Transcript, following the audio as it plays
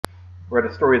read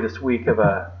a story this week of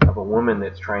a woman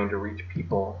that's trying to reach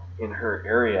people in her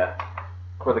area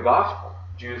for the gospel,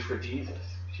 Jews for Jesus.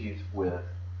 She's with,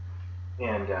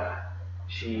 and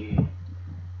she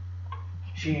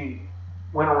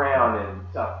went around in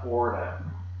South Florida,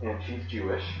 and she's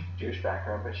Jewish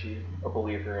background, but she's a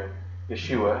believer in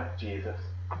Yeshua, Jesus,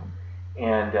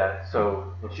 and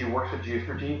so she works with Jews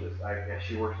for Jesus. I guess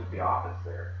she works at the office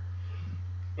there,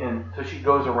 and so she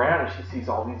goes around and she sees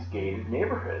all these gated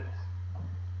neighborhoods.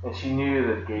 And she knew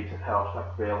that the gates of hell should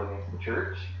not prevail against the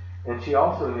church. And she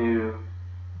also knew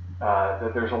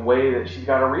that there's a way that she's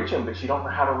got to reach them, but she don't know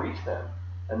how to reach them.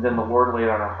 And then the Lord laid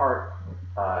on her heart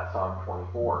Psalm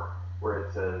 24, where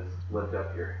it says, "Lift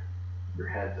up your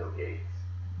heads, O gates,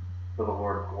 for the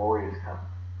Lord of glory is come."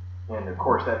 And of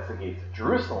course, that's the gates of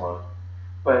Jerusalem.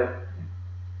 But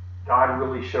God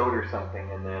really showed her something,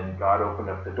 and then God opened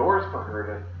up the doors for her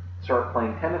to start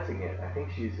playing tennis again. I think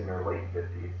she's in her late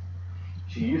 50s.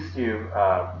 She used to,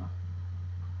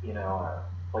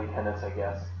 play tennis, I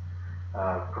guess,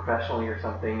 professionally or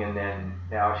something, and then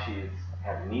now she's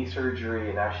had knee surgery,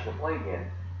 and now she can play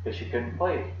again because she couldn't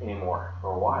play anymore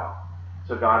for a while.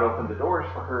 So God opened the doors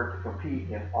for her to compete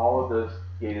in all of those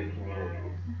gated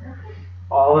communities.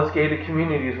 All those gated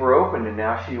communities were open, and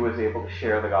now she was able to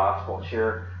share the gospel,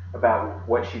 share about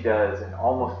what she does, and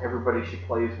almost everybody she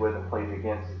plays with and plays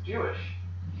against is Jewish.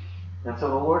 And so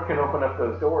the Lord can open up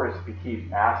those doors if you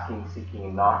keep asking, seeking,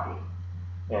 and knocking.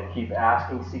 And keep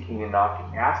asking, seeking, and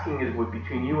knocking. Asking is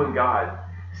between you and God.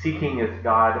 Seeking is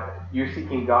God. You're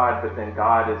seeking God, but then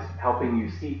God is helping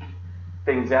you seek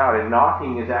things out. And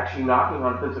knocking is actually knocking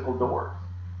on physical doors.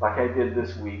 Like I did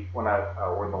this week, or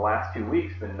the last 2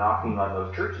 weeks, been knocking on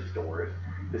those churches' doors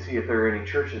to see if there are any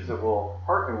churches that will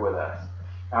partner with us.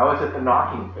 I was at the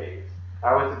knocking phase.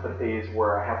 I was at the phase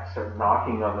where I have to start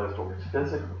knocking on those doors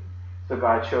physically. So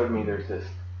God showed me there's this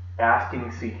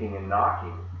asking, seeking, and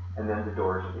knocking, and then the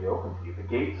doors will be open to you. The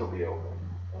gates will be open,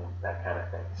 and that kind of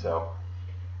thing. So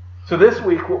this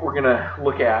week what we're going to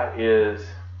look at is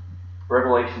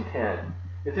Revelation 10.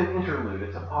 It's an interlude.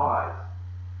 It's a pause.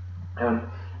 And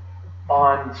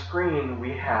on screen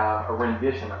we have a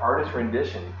rendition, an artist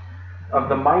rendition, of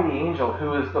the mighty angel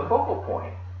who is the focal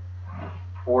point,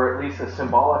 or at least a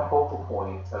symbolic focal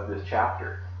point of this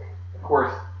chapter. Of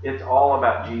course, it's all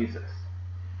about Jesus.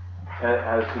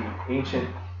 As the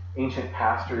ancient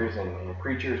pastors and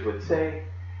preachers would say,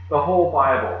 the whole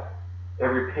Bible,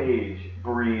 every page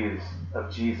breathes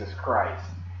of Jesus Christ.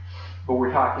 But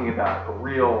we're talking about a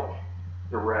real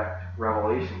direct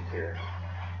revelations here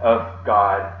of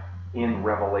God in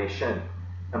Revelation.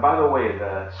 And by the way,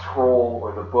 the scroll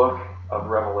or the book of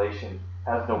Revelation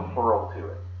has no plural to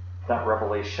it. It's not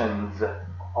revelations,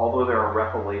 although there are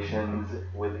revelations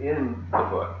within the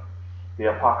book. The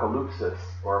apocalypsis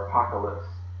or apocalypse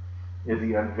is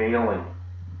the unveiling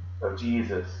of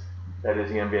Jesus. That is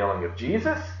the unveiling of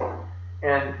Jesus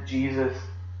and Jesus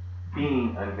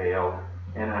being unveiled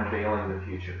and unveiling the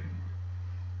future.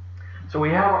 So we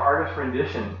have our artist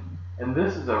rendition, and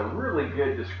this is a really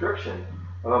good description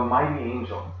of a mighty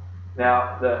angel.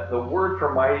 Now, the word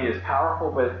for mighty is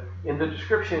powerful, but in the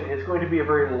description it's going to be a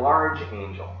very large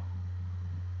angel,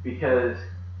 because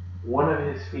one of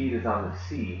his feet is on the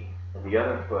sea and the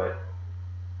other foot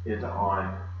is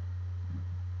on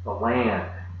the land.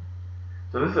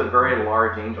 So this is a very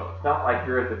large angel. It's not like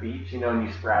you're at the beach, and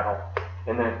you straddle,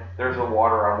 and then there's the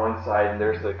water on one side and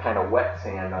there's the kind of wet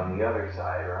sand on the other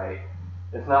side, right?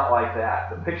 It's not like that.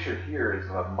 The picture here is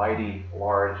of a mighty,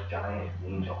 large, giant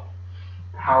angel.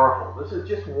 Powerful. This is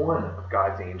just one of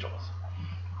God's angels.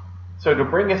 So to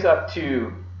bring us up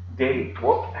to date,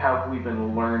 what have we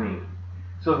been learning?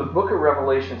 So the book of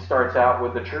Revelation starts out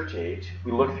with the church age.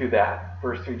 We look through that,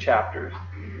 first 3 chapters.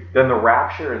 Then the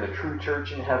rapture and the true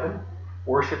church in heaven,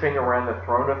 worshiping around the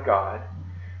throne of God.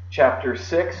 Chapter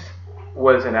 6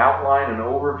 was an outline, an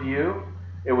overview.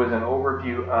 It was an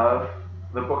overview of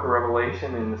the book of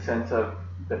Revelation in the sense of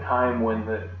the time when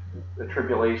the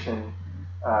tribulation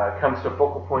comes to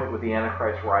focal point with the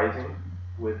Antichrist rising,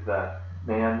 with the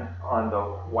man on the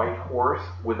white horse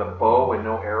with a bow and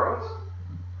no arrows.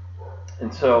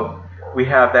 And so we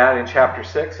have that in chapter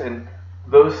 6, and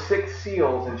those 6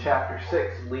 seals in chapter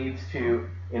 6 leads to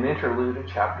an interlude in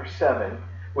chapter 7,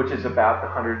 which is about the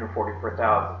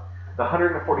 144,000. The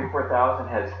 144,000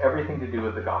 has everything to do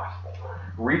with the gospel,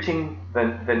 reaching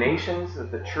the nations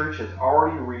that the church has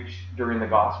already reached during the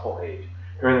gospel age,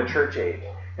 during the church age.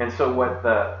 And so what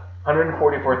the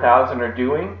 144,000 are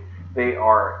doing, they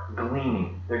are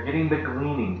gleaning. They're getting the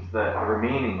gleanings, the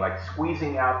remaining, like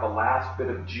squeezing out the last bit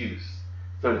of juice,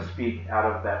 so to speak, out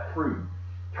of that fruit.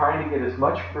 Trying to get as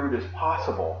much fruit as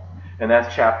possible. And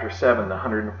that's chapter 7, the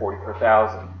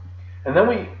 144,000. And then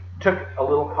we took a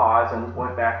little pause and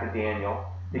went back to Daniel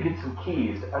to get some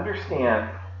keys to understand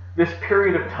this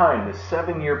period of time, this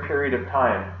 7-year period of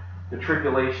time, the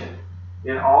tribulation.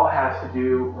 It all has to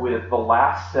do with the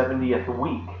last 70th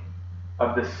week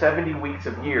of the 70 weeks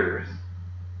of years.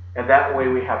 And that way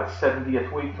we have a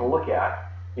 70th week to look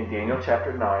at in Daniel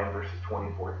chapter 9, verses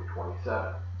 24 through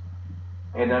 27.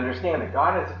 And understand that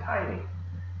God has a timing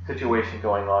situation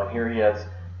going on here. He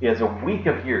has a week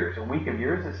of years. A week of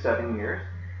years is 7 years.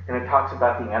 And it talks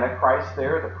about the Antichrist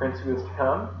there, the prince who is to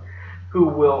come, who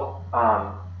will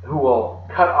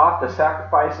cut off the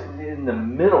sacrifices in the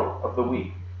middle of the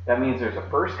week. That means there's a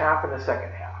first half and a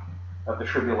second half of the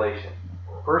tribulation.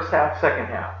 First half, second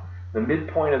half. The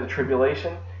midpoint of the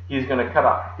tribulation, he's going to cut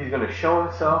off. He's going to show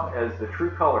himself as the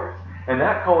true colors. And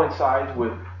that coincides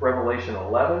with Revelation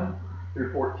 11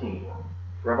 through 14.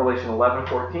 Revelation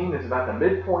 11:14 is about the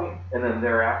midpoint, and then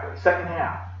thereafter, the second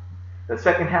half. The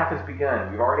second half has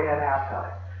begun. We've already had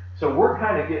halftime. So we're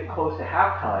kind of getting close to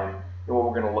halftime in what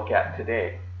we're going to look at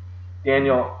today.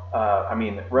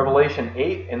 Revelation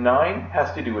 8 and 9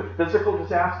 has to do with physical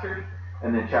disasters,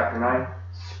 and then chapter 9,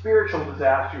 spiritual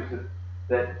disasters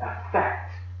that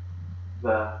affect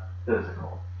the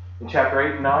physical. And chapter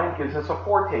 8 and 9 gives us a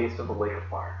foretaste of the lake of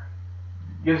fire.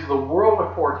 Gives the world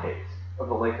a foretaste of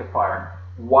the lake of fire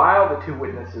while the two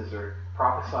witnesses are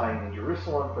prophesying in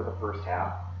Jerusalem for the first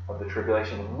half of the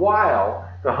tribulation, while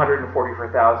the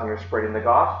 144,000 are spreading the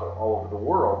gospel all over the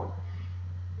world.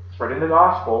 Spreading the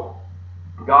gospel,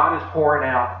 God is pouring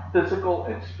out physical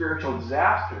and spiritual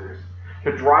disasters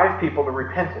to drive people to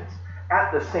repentance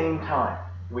at the same time.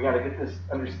 We got to get this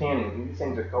understanding. These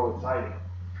things are coinciding.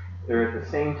 They're at the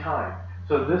same time.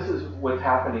 So this is what's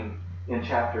happening in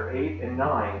chapter 8 and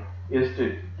 9, is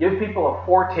to give people a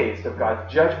foretaste of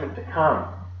God's judgment to come.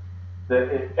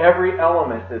 That every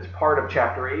element that's part of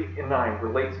chapter 8 and 9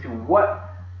 relates to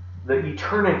what the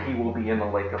eternity will be in the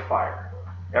lake of fire.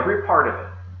 Every part of it.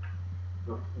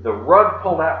 The rug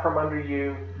pulled out from under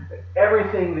you.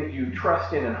 Everything that you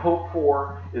trust in and hope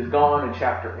for is gone in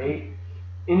chapter 8.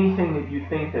 Anything that you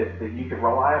think that you could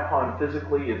rely upon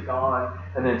physically is gone.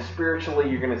 And then spiritually,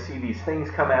 you're going to see these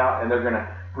things come out, and they're going to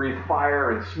breathe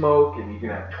fire and smoke, and you're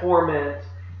going to have torment,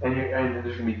 and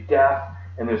there's going to be death,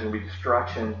 and there's going to be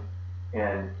destruction,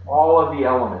 and all of the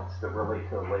elements that relate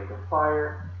to the lake of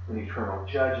fire and eternal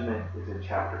judgment is in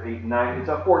chapter 8 and 9. It's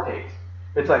a foretaste.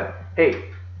 It's like, hey,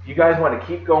 if you guys want to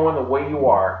keep going the way you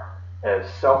are as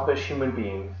selfish human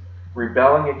beings,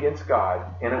 rebelling against God,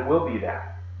 and it will be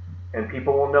that. And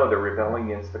people will know they're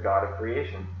rebelling against the God of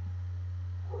creation.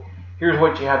 Here's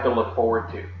what you have to look forward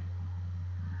to.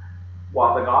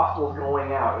 While the gospel is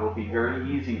going out, it will be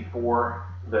very easy for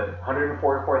the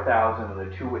 144,000 and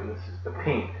the two witnesses to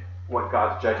paint what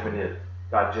God's judgment is.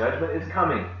 God's judgment is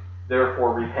coming,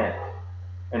 therefore repent.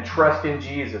 And trust in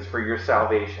Jesus for your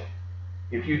salvation.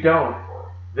 If you don't,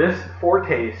 this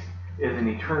foretaste is an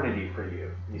eternity for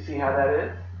you. You see how that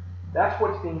is? That's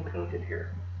what's being painted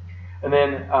here. And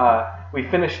then we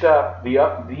finished up the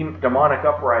demonic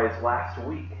uprising last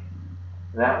week.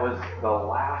 And that was the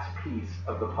last piece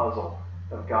of the puzzle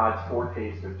of God's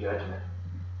foretaste of judgment.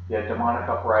 You had demonic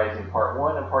uprising part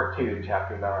 1 and part 2 in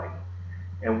chapter 9.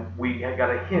 And we got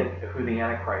a hint of who the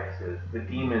Antichrist is, the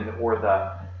demon or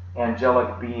the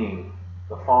angelic being,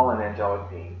 the fallen angelic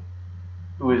being,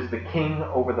 who is the king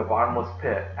over the bottomless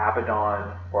pit,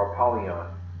 Abaddon or Apollyon.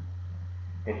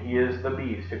 And he is the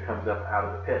beast who comes up out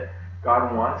of the pit.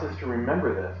 God wants us to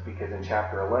remember this because in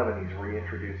chapter 11 he's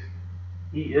reintroduced.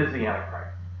 He is the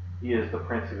Antichrist. He is the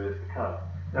prince who is to come.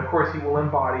 And of course he will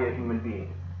embody a human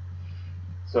being.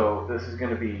 So this is going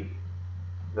to be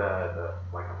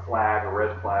like a flag, a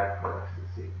red flag for us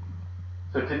to see.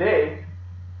 So today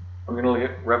I'm going to look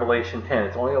at Revelation 10.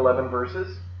 It's only 11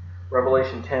 verses.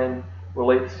 Revelation 10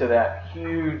 relates to that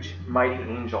huge, mighty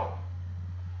angel.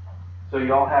 So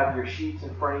you all have your sheets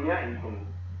in front of you, and you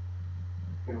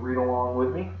can read along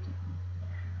with me.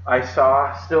 I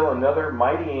saw still another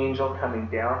mighty angel coming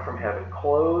down from heaven,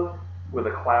 clothed with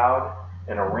a cloud,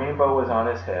 and a rainbow was on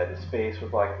his head. His face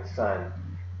was like the sun,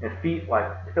 and feet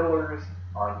like pillars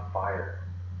on fire.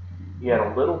 He had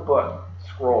a little book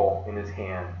scroll in his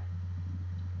hand,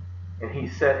 and he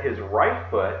set his right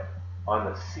foot on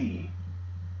the sea,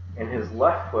 and his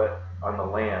left foot on the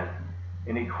land.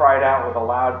 And he cried out with a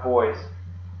loud voice,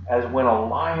 as when a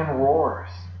lion roars.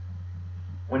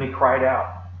 When he cried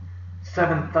out,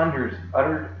 7 thunders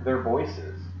uttered their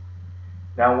voices.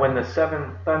 Now when the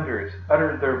 7 thunders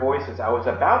uttered their voices, I was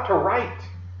about to write,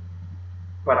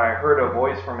 but I heard a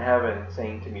voice from heaven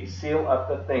saying to me, seal up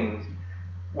the things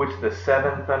which the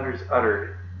 7 thunders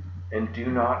uttered, and do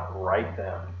not write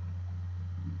them.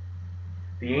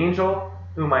 The angel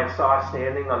whom I saw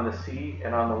standing on the sea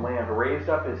and on the land raised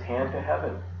up his hand to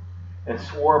heaven and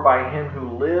swore by him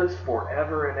who lives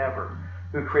forever and ever,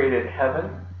 who created heaven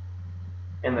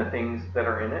and the things that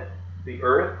are in it, the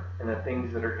earth and the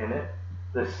things that are in it,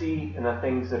 the sea and the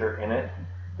things that are in it,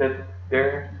 that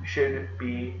there should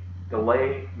be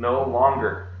delay no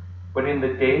longer. But in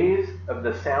the days of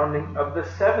the sounding of the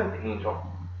seventh angel,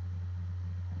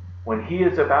 when he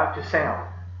is about to sound,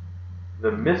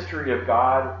 the mystery of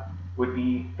God would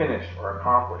be finished or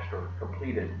accomplished or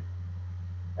completed,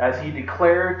 as he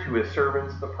declared to his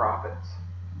servants the prophets.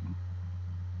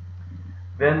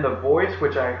 Then the voice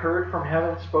which I heard from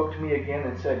heaven spoke to me again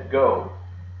and said, Go,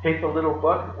 take the little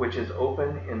book which is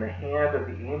open in the hand of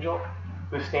the angel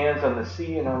who stands on the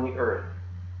sea and on the earth.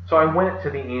 So I went to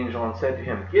the angel and said to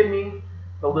him, Give me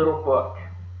the little book.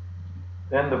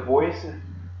 Then the voice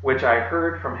which I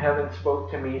heard from heaven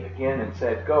spoke to me again and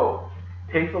said, Go,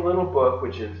 take the little book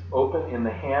which is open in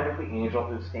the hand of the angel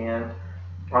who stands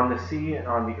on the sea and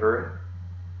on the earth.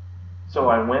 So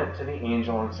I went to the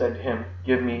angel and said to him,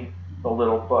 Give me the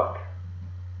little book.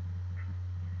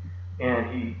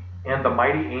 And the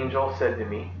mighty angel said to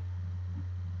me,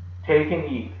 Take and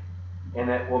eat, and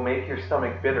it will make your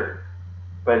stomach bitter,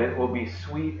 but it will be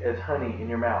sweet as honey in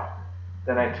your mouth.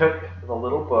 Then I took the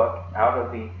little book out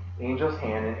of the angel's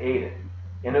hand and ate it,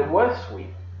 and it was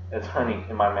sweet as honey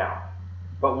in my mouth.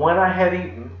 But when I had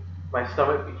eaten, my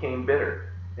stomach became bitter.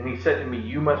 And he said to me,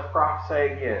 You must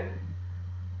prophesy again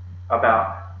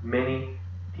about many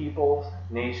peoples,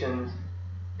 nations,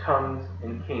 tongues,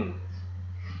 and kings.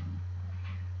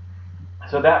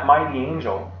 So that mighty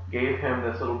angel gave him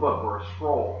this little book, or a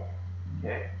scroll.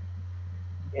 Okay?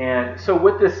 And so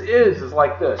what this is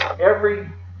like this. Every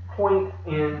point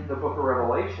in the book of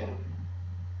Revelation,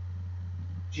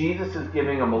 Jesus is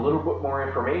giving him a little bit more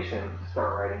information to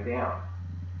start writing down.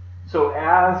 So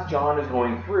as John is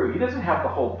going through, he doesn't have the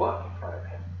whole book in front of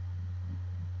him.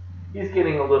 He's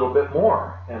getting a little bit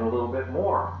more, and a little bit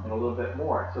more, and a little bit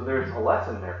more. So there's a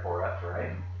lesson there for us,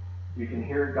 right? You can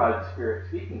hear God's Spirit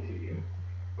speaking to you.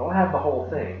 Don't have the whole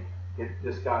thing. It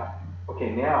just got, okay,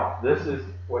 now this is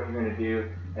what you're going to do,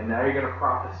 and now you're going to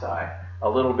prophesy a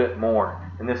little bit more.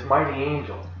 And this mighty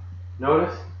angel,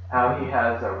 notice how he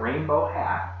has a rainbow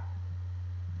hat,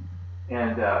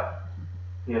 and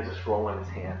he has a scroll in his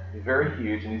hand. He's very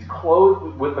huge, and he's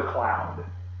clothed with a cloud.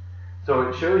 So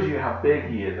it shows you how big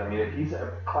he is. I mean, if he's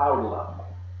at cloud level.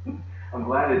 I'm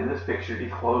glad in this picture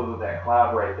he's clothed with that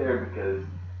cloud right there, because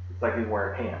it's like he's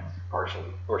wearing pants,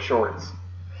 partially, or shorts.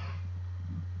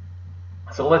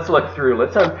 So let's look through.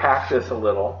 Let's unpack this a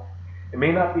little. It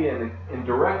may not be in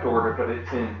direct order, but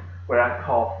it's in what I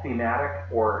call thematic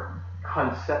or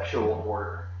conceptual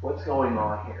order. What's going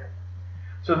on here?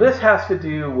 So this has to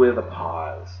do with a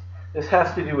pause. This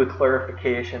has to do with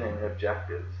clarification and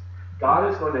objectives. God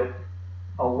is going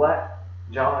to let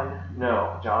John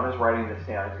know. John is writing this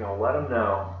down. He's going to let him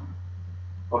know,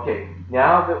 okay,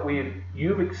 now that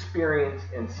you've experienced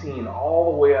and seen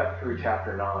all the way up through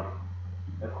chapter 9.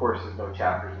 Of course, there's no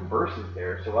chapters and verses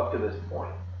there, so up to this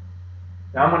point.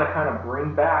 Now I'm going to kind of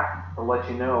bring back to let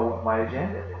you know what my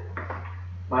agenda is.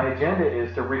 My agenda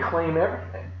is to reclaim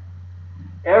everything.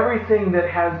 Everything that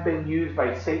has been used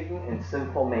by Satan and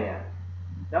sinful man.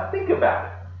 Now think about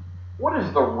it. What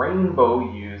is the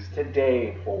rainbow used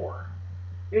today for?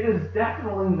 It is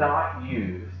definitely not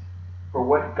used for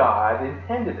what God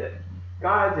intended it.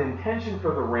 God's intention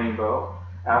for the rainbow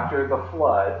after the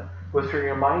flood was to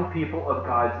remind people of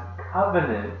God's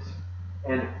covenant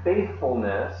and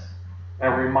faithfulness, a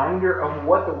reminder of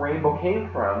what the rainbow came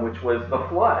from, which was the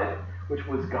flood, which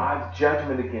was God's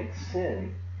judgment against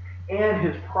sin, and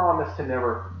his promise to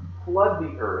never flood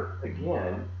the earth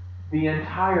again, the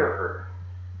entire earth.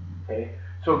 Okay?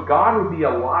 So God would be a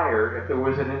liar if there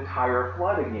was an entire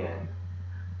flood again.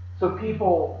 So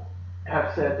people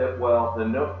have said that, well, the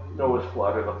Noah's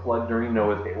flood, or the flood during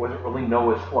Noah's day, it wasn't really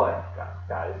Noah's flood,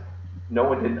 guys.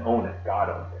 Noah didn't own it. God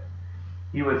owned it.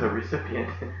 He was a recipient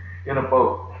in a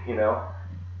boat, you know.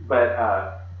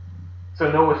 But,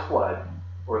 so Noah's flood,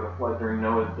 or the flood during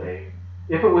Noah's day,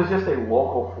 if it was just a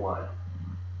local flood,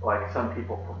 like some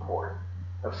people purport,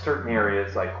 of certain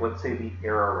areas, like let's say the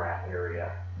Ararat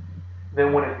area,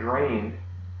 then when it drained,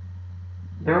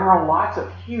 there are lots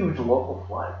of huge local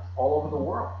floods all over the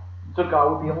world. So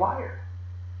God would be a liar,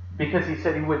 because he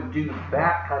said he wouldn't do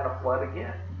that kind of flood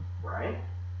again, right?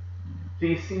 So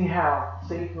you see how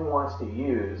Satan wants to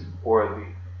use, or the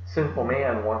sinful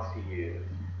man wants to use,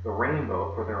 the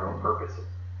rainbow for their own purposes.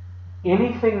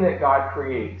 Anything that God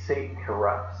creates, Satan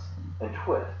corrupts and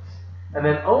twists, and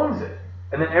then owns it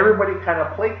And then everybody kind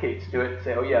of placates to it and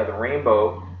say, oh yeah, the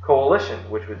Rainbow Coalition,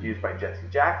 which was used by Jesse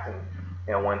Jackson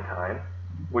at one time,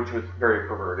 which was very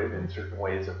perverted in certain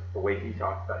ways of the way he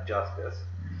talked about justice,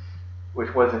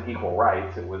 which wasn't equal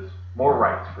rights, it was more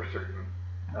rights for certain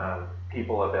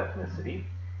people of ethnicity.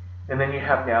 And then you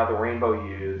have now the rainbow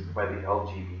used by the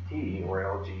LGBT or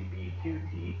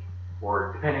LGBTQT,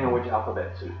 or depending on which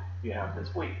alphabet soup you have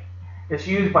this week. It's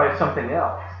used by something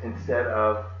else instead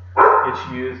of,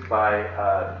 it's used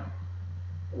by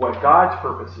what God's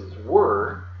purposes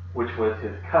were, which was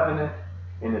his covenant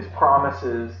and his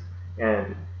promises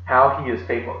and how he is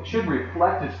faithful. It should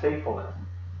reflect his faithfulness,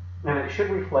 and it should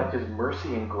reflect his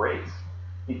mercy and grace.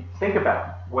 You think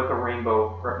about what the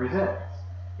rainbow represents.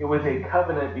 It was a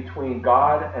covenant between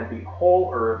God and the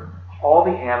whole earth, all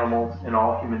the animals, and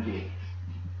all human beings.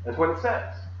 That's what it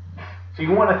says. So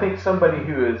you want to think somebody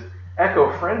who is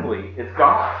eco-friendly is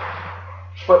God.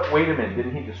 But wait a minute,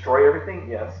 didn't he destroy everything?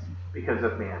 Yes, because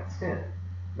of man's sin.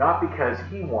 Not because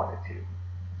he wanted to.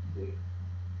 See?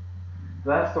 So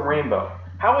that's the rainbow.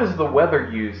 How is the weather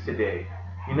used today?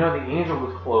 You know the angel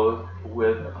was clothed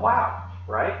with a cloud,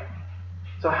 right?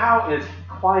 So how is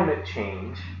climate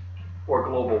change, or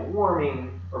global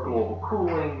warming, or global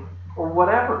cooling, or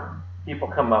whatever people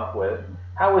come up with,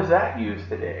 how is that used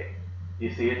today?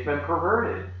 You see, it's been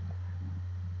perverted.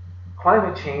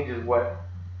 Climate change is what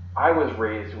I was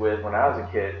raised with when I was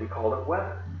a kid. We called it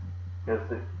weather, because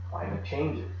the climate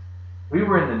changes. We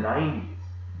were in the 90s.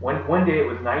 One day it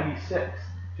was 96,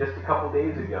 just a couple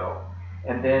days ago,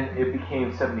 and then it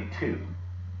became 72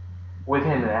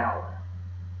 within an hour.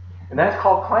 And that's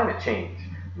called climate change.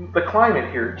 The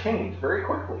climate here changed very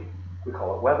quickly. We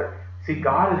call it weather. See,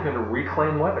 God is going to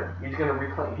reclaim weather. He's going to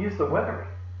reclaim. He's the weatherman.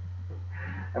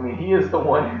 I mean, he is the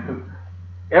one who,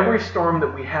 every storm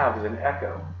that we have is an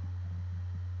echo,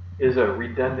 is a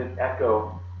redundant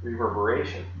echo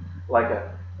reverberation. Like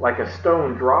a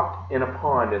stone dropped in a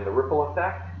pond in the ripple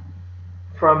effect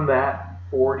from that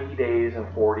 40 days and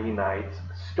 40 nights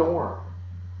storm.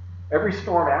 Every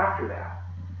storm after that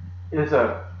is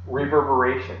a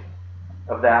reverberation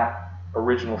of that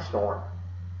original storm.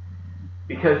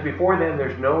 Because before then,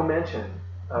 there's no mention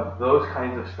of those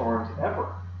kinds of storms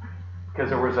ever. Because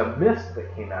there was a mist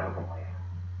that came out of the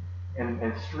land,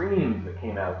 and streams that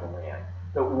came out of the land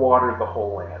that watered the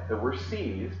whole land. There were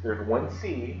seas. There's one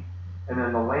sea, and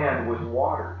then the land was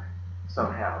watered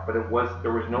somehow. But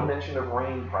there was no mention of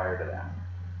rain prior to that.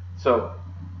 So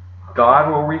God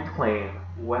will reclaim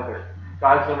weather.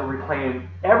 God's going to reclaim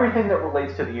everything that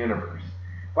relates to the universe.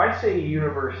 If I say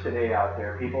universe today out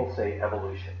there, people say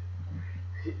evolution.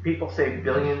 People say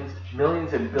billions,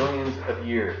 millions and billions of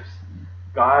years.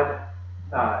 God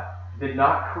did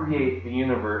not create the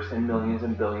universe in millions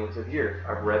and billions of years.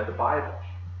 I've read the Bible.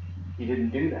 He didn't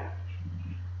do that.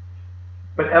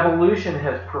 But evolution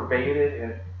has pervaded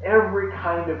in every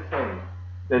kind of thing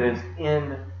that is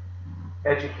in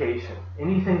education.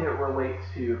 Anything that relates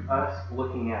to us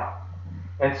looking out.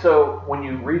 And so when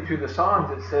you read through the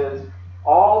Psalms, it says,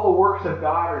 all the works of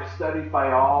God are studied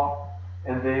by all,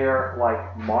 and they are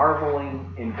like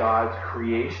marveling in God's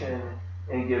creation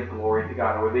and give glory to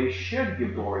God, or they should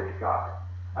give glory to God.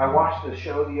 I watched a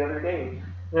show the other day,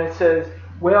 and it says,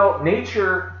 well,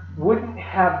 nature wouldn't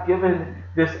have given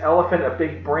this elephant a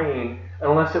big brain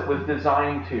unless it was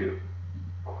designed to.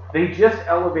 They just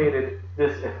elevated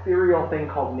this ethereal thing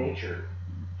called nature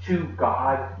to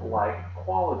God-like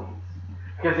qualities.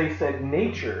 Because they said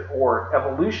nature or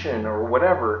evolution or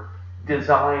whatever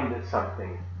designed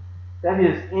something. That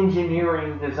is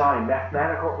engineering design,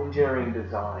 mathematical engineering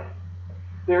design.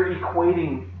 They're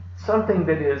equating something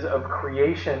that is of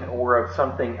creation or of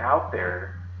something out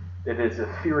there that is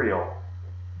ethereal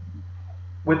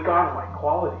with God-like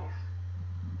qualities.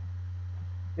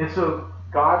 And so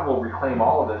God will reclaim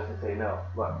all of this and say, no,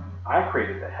 look, I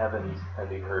created the heavens and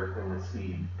the earth and the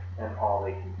sea and all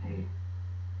they contain.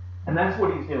 And that's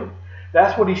what he's doing.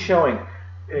 That's what he's showing.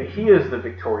 He is the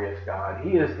victorious God.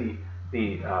 He is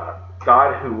the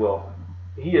God who will,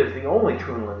 he is the only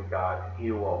true and living God.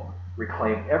 He will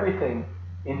reclaim everything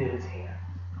into his hands.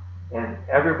 And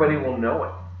everybody will know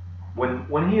it.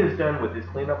 When he is done with his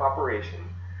cleanup operation,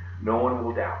 no one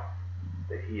will doubt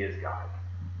that he is God.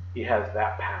 He has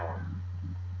that power.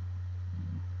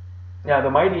 Now, the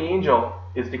mighty angel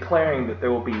is declaring that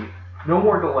there will be no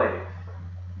more delays.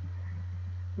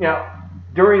 Now,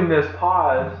 during this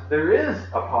pause, there is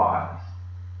a pause.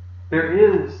 There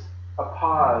is a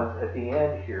pause at the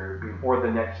end here before the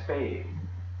next phase.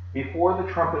 Before the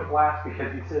trumpet blast,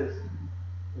 because he says,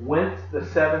 whence the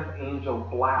seventh angel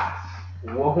blasts,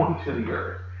 woe unto the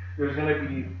earth. There's going to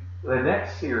be the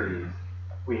next series.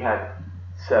 We had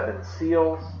 7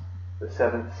 seals. The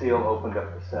 7th seal opened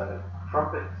up the 7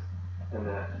 trumpets, and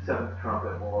the 7th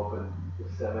trumpet will open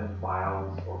the 7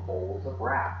 vials or bowls of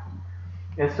wrath.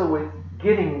 And so it's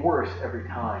getting worse every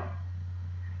time.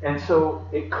 And so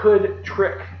it could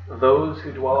trick those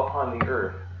who dwell upon the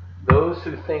earth, those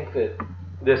who think that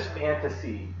this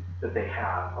fantasy that they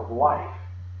have of life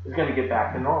is going to get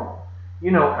back to normal.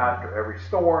 You know, after every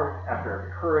storm, after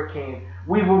every hurricane,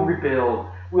 we will rebuild.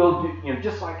 We'll do,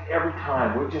 just like every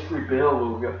time, we'll just rebuild.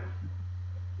 We'll go.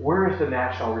 Where is the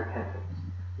national repentance?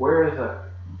 Where is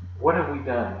what have we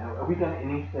done? Have we done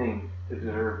anything to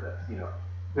deserve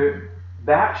this?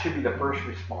 That should be the first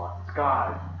response.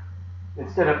 God,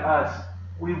 instead of us,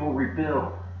 we will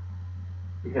rebuild.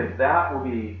 Because that will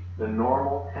be the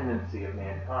normal tendency of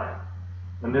mankind.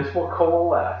 And this will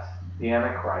coalesce the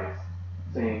Antichrist,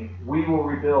 saying, we will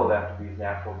rebuild after these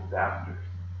natural disasters.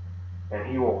 And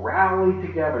he will rally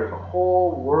together the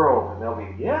whole world, and they'll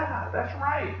be, yeah, that's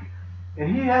right.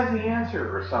 And he has the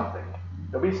answer or something.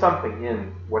 There'll be something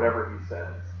in whatever he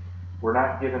says. We're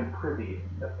not given privy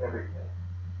of everything.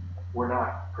 We're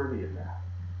not privy of that.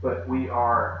 But we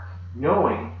are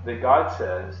knowing that God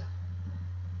says,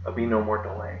 there'll be no more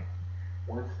delay.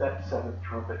 Once that 7th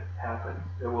trumpet happens,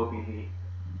 it will be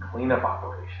the cleanup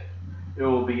operation. It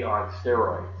will be on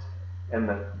steroids. And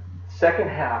the second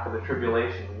half of the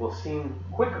tribulation will seem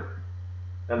quicker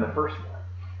than the first one.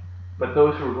 But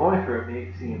those who are going through it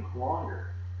may seem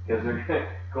longer because they're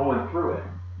going through it.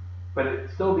 But it'll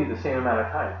still be the same amount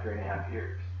of time, 3.5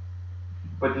 years.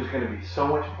 But there's going to be so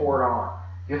much poured on.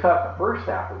 You thought the first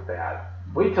half was bad.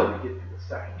 Wait till we get to the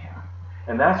second half.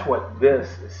 And that's what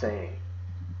this is saying.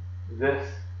 This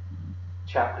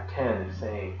chapter 10 is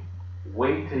saying,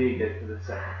 wait till you get to the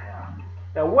second half.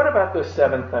 Now what about those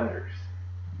 7 thunders?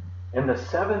 And the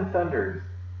 7 thunders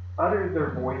uttered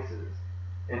their voices.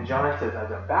 And John says, I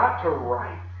was about to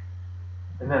write.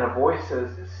 And then a voice says,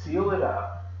 seal it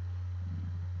up,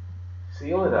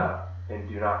 and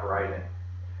do not write it.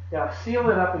 Now, seal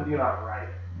it up and do not write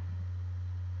it.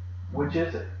 Which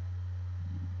is it?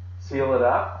 Seal it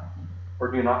up or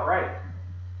do not write it?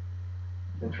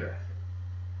 Interesting.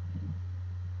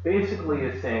 Basically,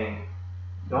 it's saying,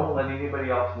 don't let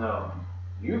anybody else know.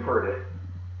 You've heard it.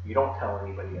 You don't tell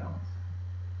anybody else.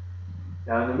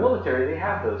 Now, in the military, they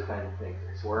have those kinds of things.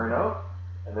 They swear an oath,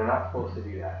 and they're not supposed to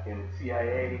do that. In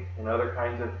CIA and other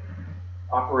kinds of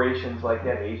operations like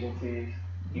that, agencies,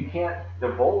 you can't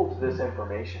divulge this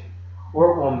information,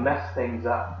 or it will mess things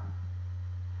up.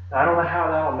 Now, I don't know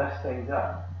how that will mess things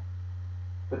up,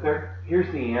 but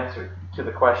here's the answer to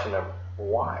the question of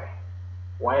why.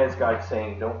 Why is God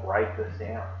saying, don't write this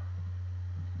down?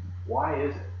 Why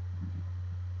is it?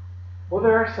 Well,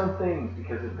 there are some things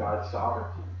because of God's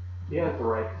sovereignty. He has the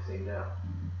right to say no.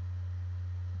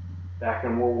 Back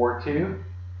in World War II,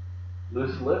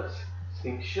 loose lips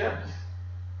sink ships.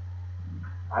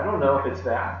 I don't know if it's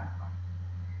that,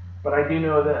 but I do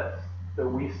know this, that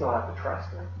we still have to trust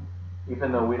him,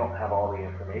 even though we don't have all the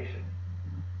information.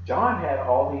 John had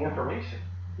all the information.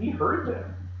 He heard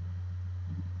them.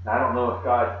 I don't know if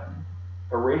God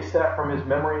erased that from his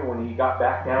memory when he got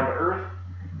back down to earth,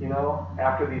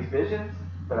 after these visions,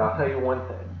 but I'll tell you one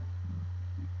thing.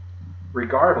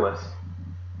 Regardless,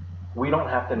 we don't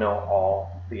have to know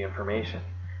all the information.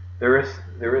 There is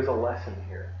a lesson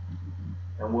here,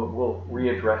 and we'll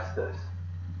readdress this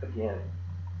again.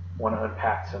 I want to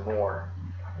unpack some more.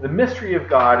 The mystery of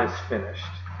God is finished.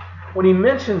 When he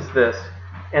mentions this,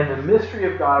 and the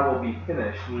mystery of God will be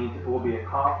finished, means it will be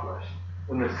accomplished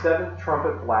when the 7th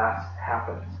trumpet blast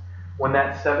happens. When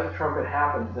that 7th trumpet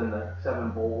happens, then the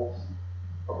 7 bowls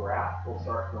of wrath will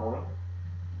start going.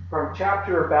 From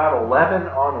chapter about 11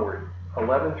 onward,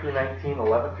 11 through 19,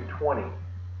 11 through 20,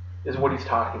 is what he's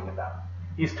talking about.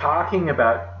 He's talking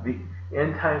about the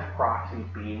end times prophecy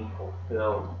being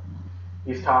fulfilled.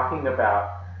 He's talking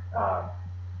about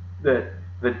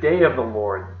the day of the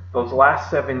Lord, those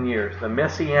last 7 years, the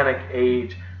Messianic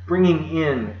age, bringing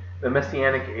in the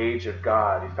Messianic age of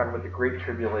God. He's talking about the Great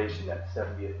Tribulation, that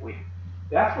 70th week.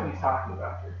 That's what he's talking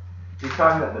about here. He's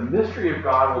talking about the mystery of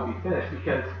God will be finished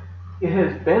because it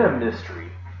has been a mystery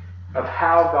of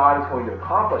how God is going to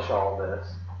accomplish all this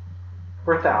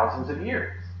for thousands of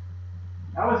years.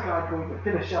 How is God going to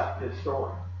finish up his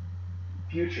story?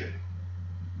 Future.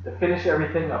 To finish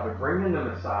everything up and bring in the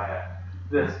Messiah,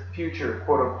 this future,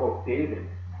 quote-unquote, David,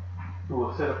 who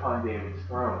will sit upon David's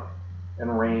throne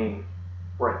and reign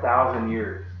for 1,000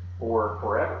 years, or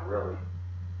forever, really,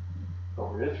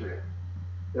 over Israel.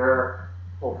 There are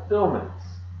fulfillments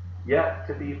yet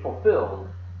to be fulfilled,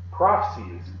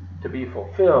 prophecies to be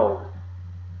fulfilled,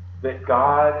 that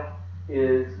God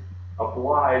is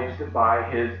obliged by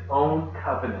his own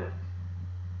covenant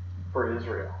for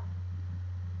Israel.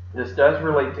 This does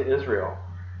relate to Israel,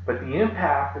 but the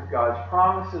impact of God's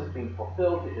promises being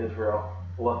fulfilled to Israel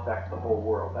will affect the whole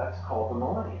world. That's called the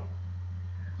millennium.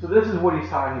 So this is what he's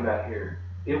talking about here.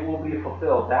 It will be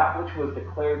fulfilled, that which was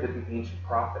declared to the ancient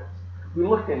prophets. We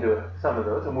looked into some of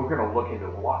those, and we're going to look into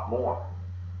a lot more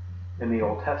in the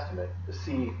Old Testament to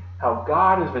see how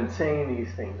God has been saying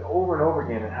these things over and over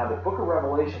again, and how the book of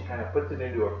Revelation kind of puts it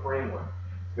into a framework.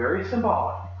 It's very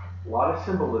symbolic. A lot of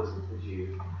symbolism is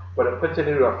used, but it puts it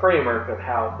into a framework of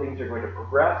how things are going to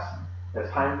progress as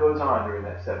time goes on during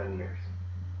that 7 years.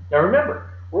 Now remember,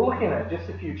 we're looking at just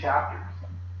a few chapters.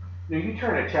 You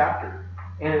turn a chapter,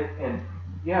 and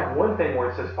you have one thing where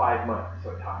it says 5 months,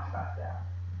 so it talks about that.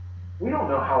 We don't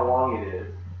know how long it is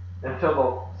until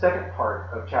the second part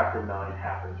of chapter 9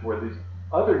 happens, where these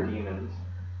other demons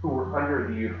who were under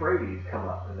the Euphrates come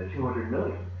up, in the 200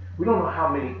 million. We don't know how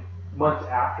many months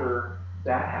after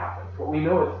that happens. What we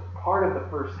know is part of the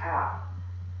first half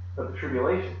of the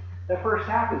tribulation. That first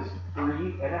half is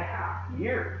 3.5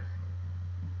 years.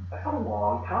 That's a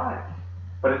long time,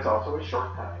 but it's also a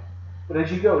short time. But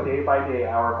as you go day by day,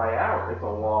 hour by hour, it's a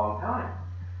long time.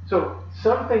 So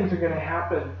some things are going to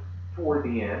happen toward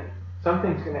the end. Some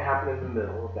things are going to happen in the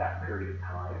middle of that period of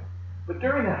time. But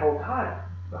during that whole time,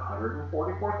 the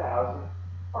 144,000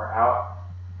 are out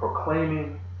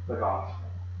proclaiming the gospel,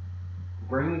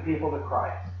 bringing people to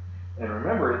Christ. And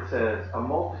remember, it says, a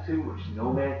multitude which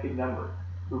no man could number,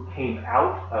 who came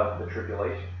out of the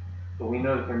tribulation. So we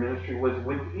know that their ministry was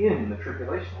within the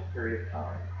tribulational period of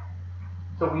time.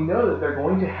 So we know that they're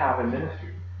going to have a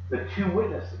ministry, the two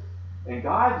witnesses. And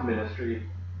God's ministry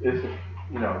is,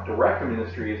 direct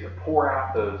ministry is to pour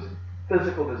out those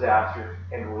physical disasters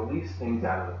and release things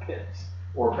out of the pits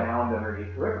or bound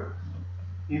underneath rivers.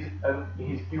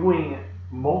 He's doing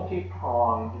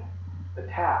multi-pronged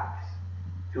attacks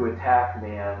to attack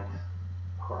man's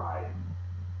pride.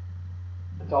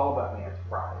 It's all about man's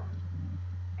pride.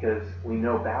 Because we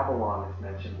know Babylon is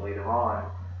mentioned later on,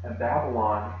 and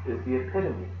Babylon is the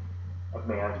epitome of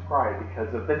man's pride.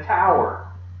 Because of the tower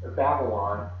of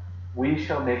Babylon, we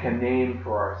shall make a name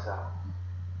for ourselves.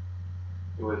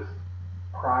 It was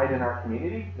pride in our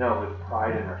community? No, it was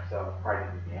pride in ourselves, pride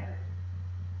in humanity.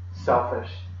 Selfish,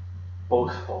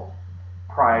 boastful,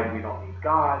 pride we don't need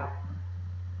God,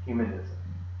 humanism.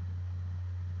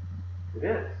 It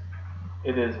is.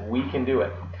 It is, we can do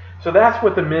it. So that's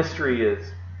what the mystery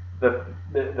is,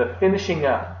 the finishing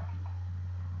up.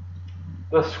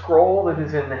 The scroll that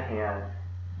is in the hand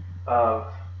of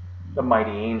the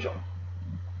mighty angel.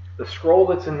 The scroll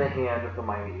that's in the hand of the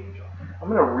mighty angel. I'm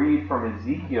going to read from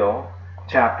Ezekiel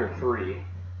chapter 3,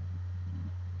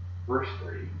 verse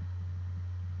 3.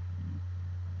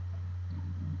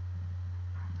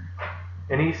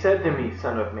 And he said to me,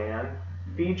 Son of man,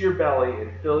 feed your belly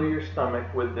and fill your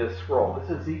stomach with this scroll. This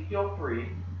is Ezekiel 3,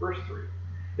 verse 3.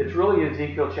 It's really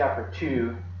Ezekiel chapter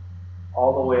 2,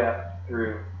 all the way up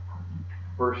through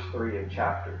verse 3 of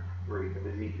chapter 3 of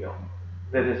Ezekiel.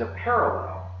 That is a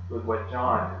parallel with what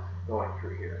John is going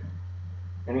through here.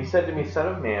 And he said to me, Son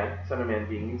of man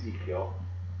being Ezekiel,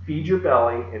 feed your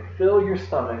belly and fill your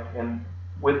stomach and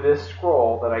with this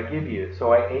scroll that I give you.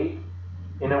 So I ate,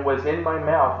 and it was in my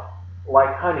mouth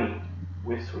like honey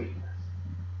with sweetness.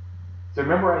 So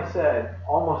remember I said,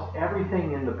 almost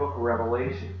everything in the book of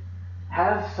Revelation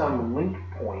has some link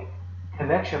point,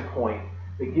 connection point,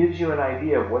 that gives you an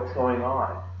idea of what's going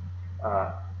on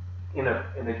in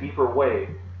a deeper way.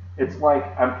 It's like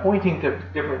I'm pointing to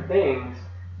different things,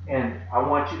 and I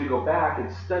want you to go back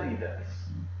and study this.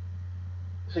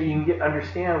 So you can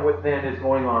understand what then is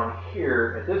going on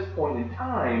here at this point in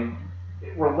time.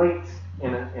 It relates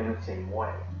in the same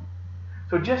way.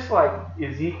 So just like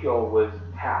Ezekiel was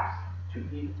tasked to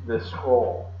eat this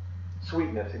scroll,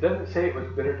 sweetness, it doesn't say it was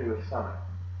bitter to his stomach,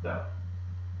 though.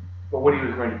 But what he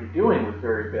was going to be doing was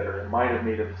very bitter. It might have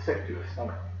made him sick to his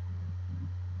stomach.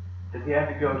 Because he had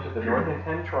to go to the northern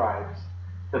 10 tribes,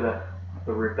 to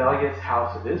the rebellious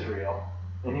house of Israel,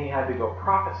 and he had to go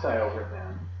prophesy over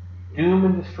them doom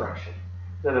and destruction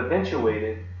that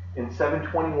eventuated in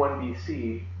 721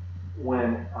 BC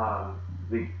when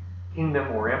the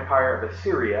kingdom or empire of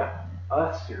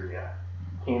Assyria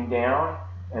came down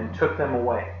and took them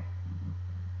away.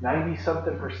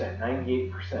 90-something percent,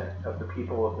 98% of the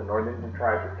people of the northern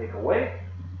tribes were taken away,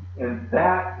 and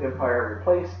that empire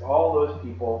replaced all those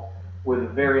people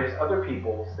with various other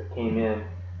peoples that came in,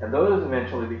 and those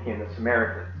eventually became the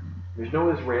Samaritans. There's no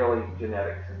Israeli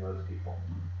genetics in those people.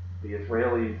 The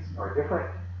Israelis are different,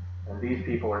 and these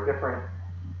people are different,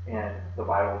 and the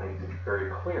Bible makes it very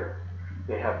clear.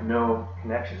 They have no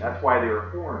connection. That's why they were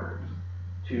foreigners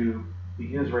to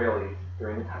the Israelis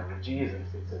during the time of Jesus.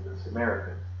 They said the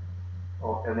Samaritans.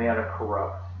 Oh, and they had a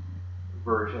corrupt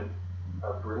version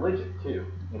of religion too.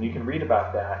 And you can read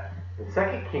about that in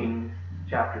 2 Kings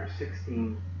chapters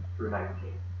 16 through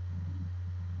 19.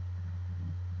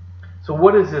 So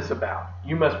what is this about?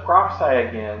 You must prophesy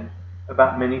again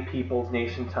about many peoples,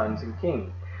 nations, tongues, and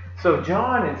kings. So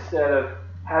John, instead of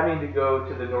having to go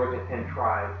to the northern 10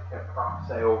 tribes and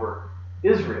prophesy over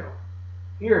Israel,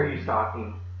 here he's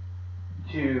talking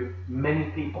to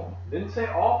many people. He didn't say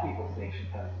all peoples, nations,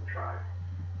 tongues, and tribes.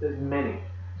 It says many.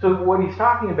 So what he's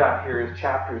talking about here is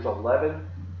chapters 11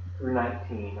 through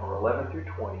 19, or 11 through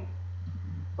 20.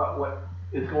 But what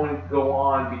is going to go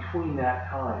on between that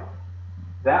time.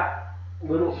 That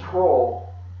little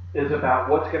scroll is about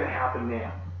what's going to happen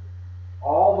now.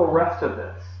 All the rest of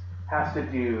this has to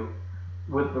do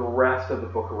with the rest of the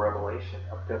book of Revelation,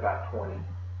 up to about 20.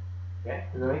 Okay?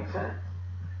 Does that make sense?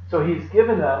 So he's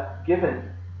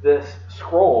given this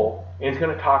scroll, and he's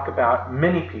going to talk about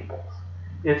many peoples.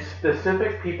 It's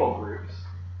specific people groups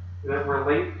that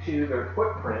relate to their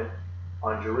footprint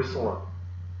on Jerusalem.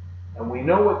 And we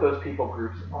know what those people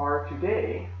groups are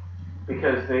today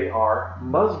because they are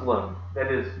Muslim.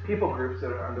 That is, people groups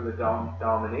that are under the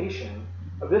domination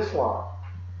of Islam.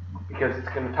 Because it's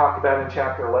going to talk about in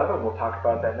chapter 11, we'll talk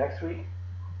about that next week,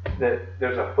 that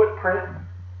there's a footprint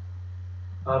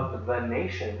of the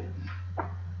nations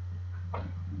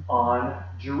on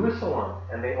Jerusalem.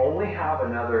 And they only have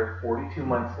another 42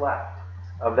 months left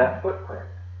of that footprint.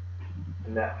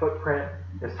 And that footprint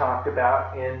is talked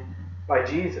about by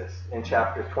Jesus in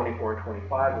chapters 24 and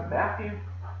 25 of Matthew.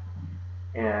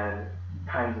 And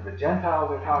times of the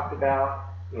Gentiles are talked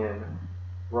about in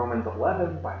Romans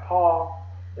 11 by Paul.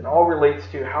 It all relates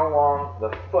to how long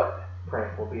the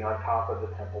footprint will be on top of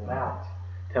the Temple Mount.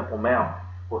 Temple Mount.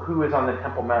 Well, who is on the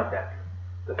Temple Mount?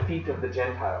 The feet of the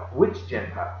Gentiles. Which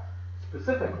Gentiles?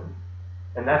 Specifically.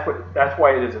 And that's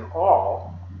why it isn't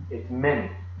all. It's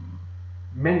many.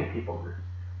 Many people groups.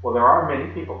 Well, there are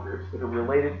many people groups that are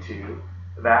related to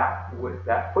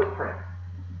that footprint.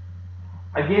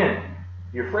 Again,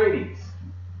 the Euphrates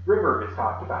River is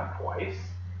talked about twice.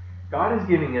 God is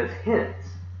giving us hints,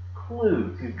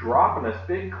 clues. He's dropping us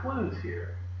big clues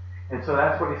here. And so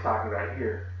that's what he's talking about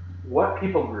here. What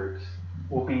people groups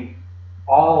will be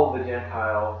all the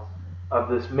Gentiles of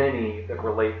this many that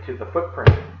relate to the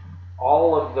footprint?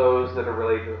 All of those that are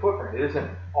related to the footprint. It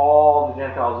isn't all the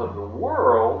Gentiles of the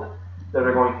world that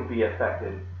are going to be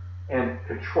affected and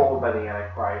controlled by the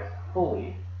Antichrist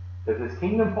fully, because his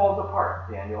kingdom falls apart,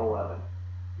 Daniel 11.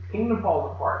 His kingdom falls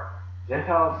apart.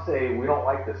 Gentiles say, we don't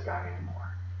like this guy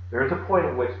anymore. There is a point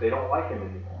at which they don't like him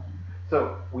anymore.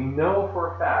 So we know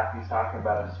for a fact he's talking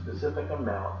about a specific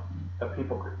amount of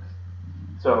people groups.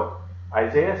 So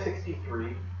Isaiah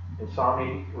 63 and Psalm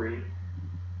 83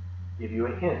 give you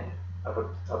a hint of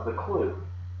the clue.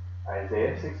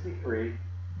 Isaiah 63,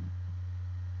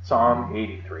 Psalm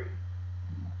 83.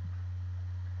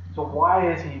 So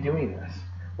why is he doing this?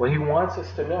 Well, he wants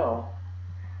us to know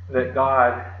that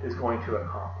God is going to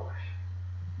accomplish.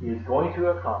 He is going to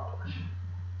accomplish.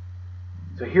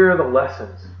 So here are the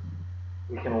lessons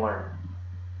we can learn.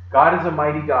 God is a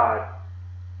mighty God.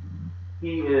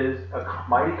 He is a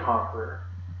mighty conqueror.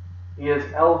 He is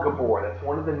El Gabor. That's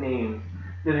one of the names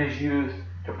that is used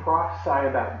to prophesy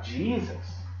about Jesus.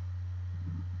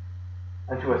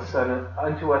 Unto us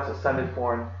a son is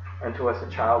born, unto us a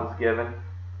child is given,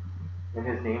 and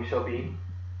his name shall be,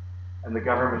 and the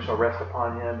government shall rest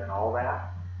upon him, and all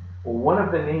that. Well, one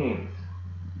of the names,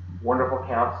 Wonderful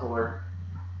Counselor,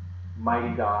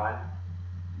 Mighty God.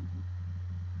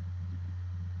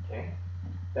 Okay?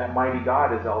 That mighty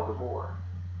God is El Gabor.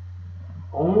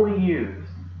 Only used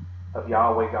of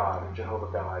Yahweh God or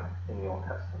Jehovah God in the Old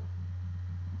Testament.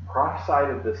 Prophesied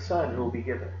of the Son who will be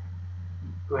given,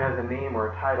 who has a name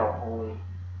or a title only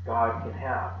God can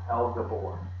have, El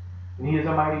Gabor. And he is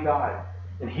a mighty God.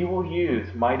 And he will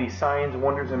use mighty signs,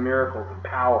 wonders, and miracles and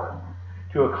power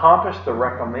to accomplish the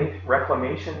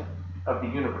reclamation of the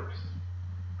universe.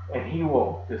 And he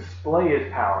will display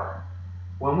his power.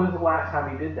 When was the last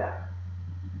time he did that?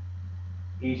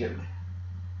 Egypt.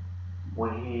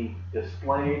 When he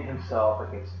displayed himself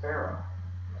against Pharaoh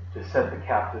to set the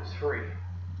captives free.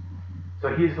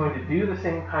 So he's going to do the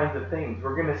same kinds of things.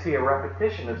 We're going to see a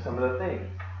repetition of some of the things.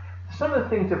 Some of the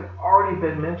things have already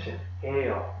been mentioned.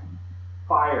 Hail,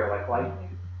 fire like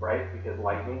lightning, right? Because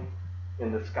lightning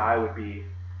in the sky would be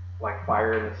like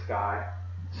fire in the sky.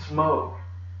 Smoke,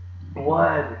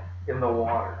 blood in the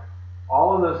water.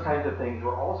 All of those kinds of things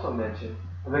were also mentioned,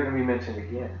 and they're going to be mentioned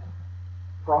again.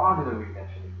 Frogs will be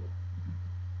mentioned again.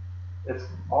 It's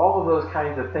all of those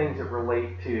kinds of things that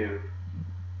relate to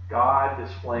God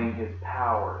displaying his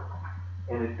power.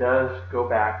 And it does go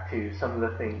back to some of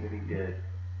the things that he did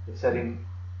in setting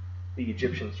the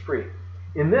Egyptians free.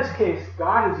 In this case,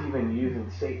 God is even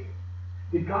using Satan.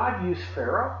 Did God use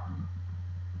Pharaoh?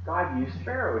 God used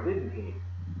Pharaoh, didn't he?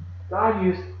 God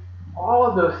used all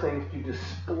of those things to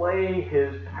display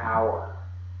his power.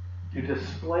 To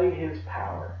display his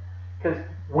power. Because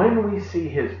when we see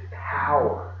his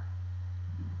power,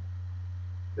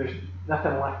 there's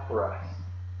nothing left for us.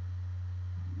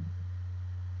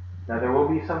 Now there will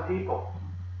be some people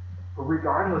who,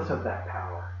 regardless of that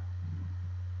power,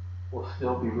 will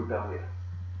still be rebellious.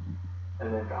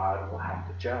 And then God will have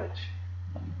to judge.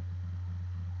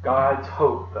 God's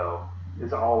hope, though,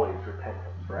 is always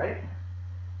repentance, right?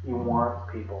 He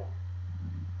wants people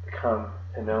to come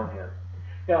to know him.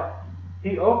 Now,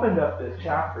 he opened up this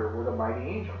chapter with a mighty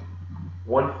angel.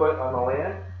 1 foot on the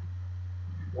land,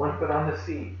 1 foot on the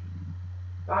sea.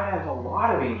 God has a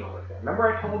lot of angels like that.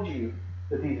 Remember I told you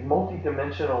that these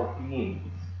multidimensional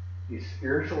beings, these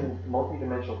spiritual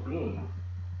multidimensional beings,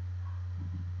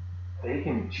 they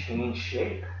can change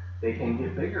shape. They can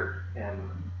get bigger. And,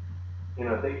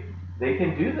 they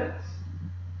can do this.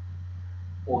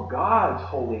 Well, God's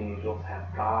holy angels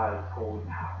have God's holy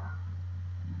power.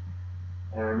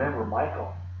 And remember,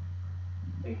 Michael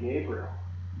and Gabriel,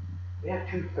 they have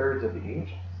 2/3 of the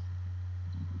angels.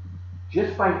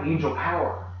 Just by angel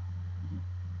power,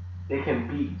 they can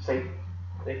beat Satan.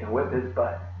 They can whip his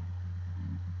butt.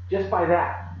 Just by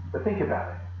that. But think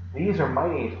about it. These are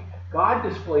mighty angels. God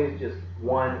displays just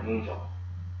one angel.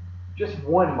 Just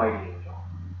one mighty angel.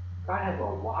 God has a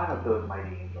lot of those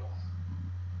mighty angels.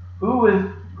 Who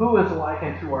is like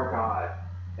unto our God?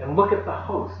 And look at the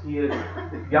host. He is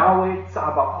Yahweh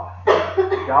Sabaoth.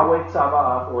 Yahweh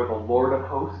Sabaoth, or the Lord of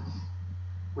hosts,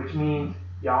 which means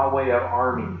Yahweh of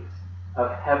armies,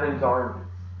 of heaven's armies.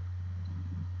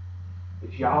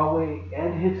 It's Yahweh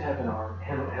and his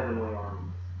heavenly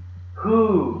armies.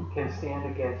 Who can stand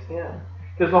against him?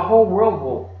 Because the whole world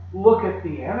will look at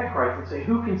the Antichrist and say,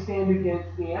 who can stand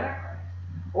against the Antichrist?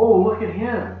 Oh, look at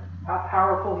him. How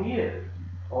powerful he is.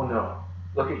 Oh no.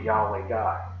 Look at Yahweh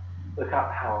God. Look how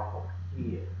powerful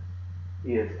he is.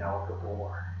 He is El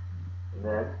Gabor.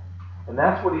 Amen? And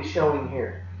that's what he's showing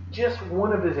here. Just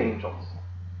one of his angels.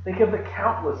 Think of the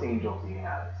countless angels he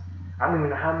has. I don't even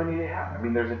know how many they have. I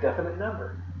mean, there's a definite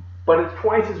number. But it's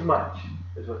twice as much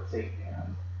as what Satan has.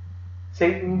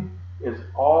 Satan is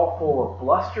all full of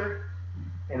bluster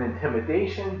and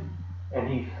intimidation, and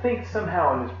he thinks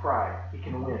somehow in his pride he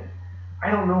can win.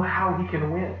 I don't know how he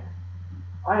can win.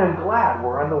 I am glad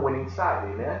we're on the winning side.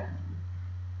 Amen?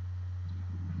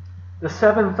 The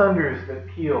 7 thunders that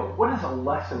pealed. What is a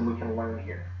lesson we can learn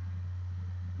here?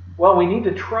 Well, we need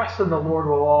to trust in the Lord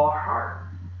with all our heart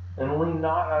and lean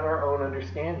not on our own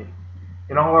understanding.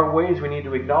 In all our ways we need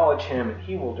to acknowledge him, and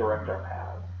he will direct our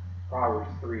paths. Proverbs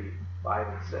 3, 5,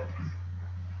 and 6.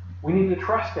 We need to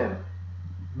trust him.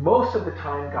 Most of the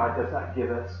time, God does not give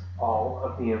us all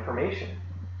of the information.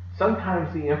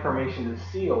 Sometimes the information is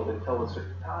sealed until a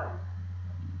certain time.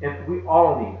 And we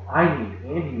all need,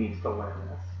 Andy needs to learn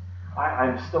this.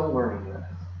 I'm still learning this.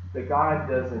 That God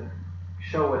doesn't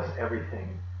show us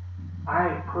everything.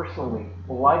 I personally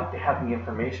like to have the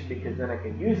information because then I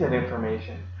can use that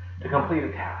information to complete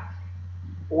a task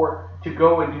or to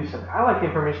go and do something. I like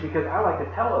information because I like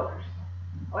to tell others.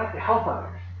 I like to help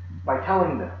others by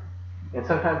telling them. And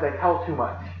sometimes I tell too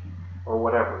much or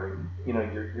whatever.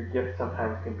 Your gift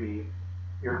sometimes can be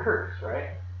your curse, right?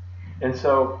 And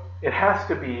so it has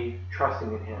to be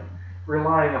trusting in him,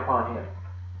 relying upon him.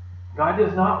 God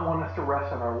does not want us to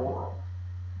rest on our laurels.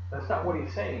 That's not what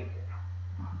he's saying.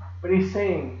 But he's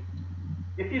saying,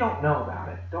 if you don't know about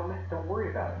it, don't worry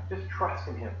about it. Just trust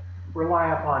in him.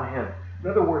 Rely upon him.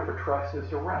 Another word for trust is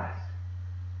to rest.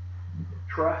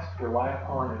 Trust, rely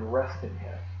upon, and rest in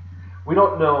him. We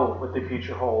don't know what the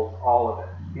future holds, all of it.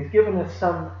 He's given us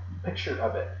some picture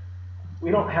of it.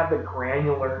 We don't have the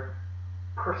granular,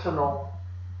 personal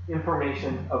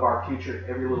information of our future,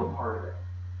 every little part of it.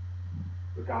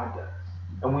 But God does.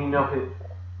 And we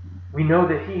know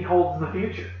that he holds the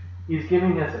future. He's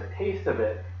giving us a taste of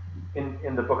it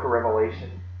in the book of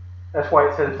Revelation. That's why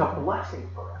it says it's a blessing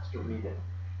for us to read it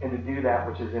and to do that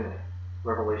which is in it.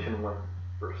 Revelation 1,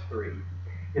 verse 3.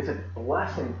 It's a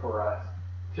blessing for us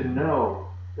to know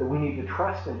that we need to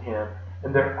trust in him.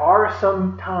 And there are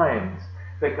some times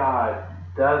that God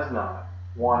does not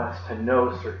want us to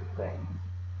know certain things.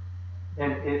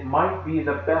 And it might be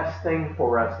the best thing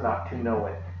for us not to know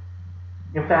it.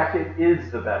 In fact, it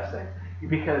is the best thing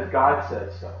because God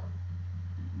says so.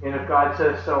 And if God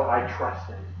says so, I trust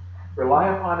him. Rely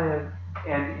upon him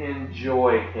and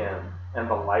enjoy him and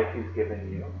the life he's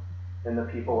given you and the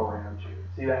people around you.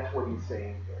 See, that's what he's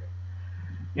saying here.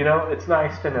 You know, it's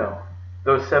nice to know.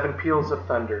 Those 7 peals of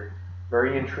thunder,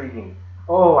 very intriguing.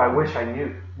 Oh, I wish I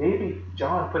knew. Maybe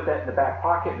John put that in the back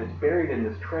pocket and it's buried in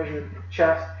this treasure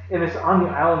chest and it's on the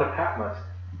island of Patmos.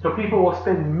 So people will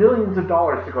spend millions of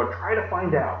dollars to go try to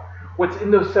find out what's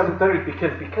in those 7 thunders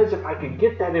because if I could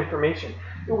get that information,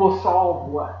 it will solve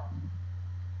what?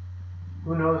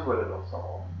 Who knows what it'll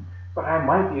solve? But I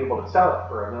might be able to sell it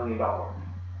for $1 million.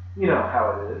 You know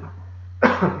how it is.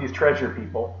 These treasure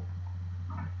people.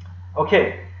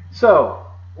 Okay, so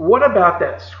what about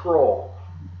that scroll?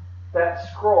 That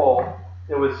scroll,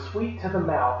 it was sweet to the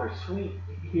mouth or sweet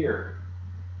here.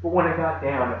 But when it got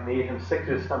down, it made him sick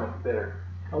to his stomach, bitter.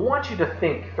 I want you to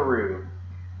think through.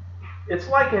 It's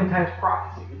like end times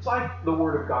prophecy. It's like the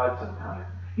Word of God sometimes.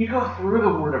 You go through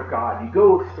the Word of God. You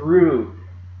go through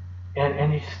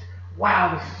and you just,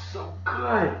 wow, this is so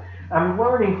good. I'm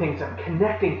learning things. I'm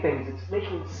connecting things. It's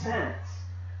making sense.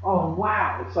 Oh,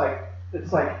 wow. It's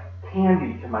like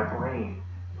candy to my brain,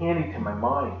 candy to my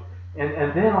mind.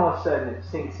 And then all of a sudden it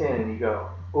sinks in and you go,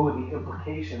 oh, the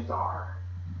implications are.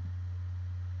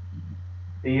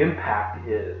 The impact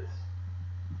is.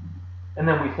 And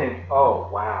then we think, oh,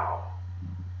 wow.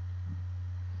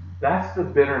 That's the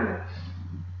bitterness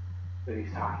that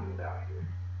he's talking about here.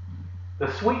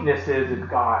 The sweetness is it's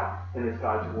God and it's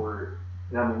God's Word.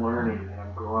 And I'm learning and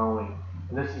I'm growing.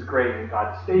 And this is great. And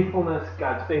God's faithfulness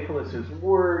is His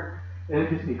Word. And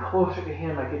it gets me closer to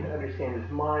Him. I get to understand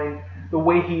His mind, the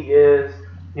way He is.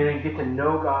 You know, you get to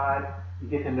know God. You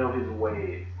get to know His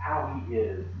ways, how He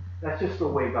is. That's just the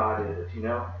way God is, you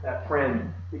know? That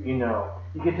friend that you know.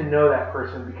 You get to know that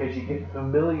person because you get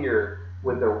familiar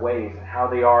with their ways and how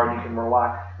they are, and you can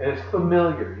rely. And it's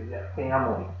familiar. You get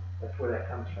family. That's where that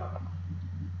comes from.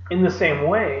 In the same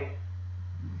way,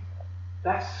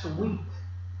 that's sweet.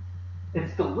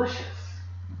 It's delicious.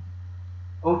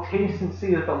 Oh, taste and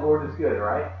see that the Lord is good,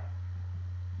 right?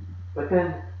 But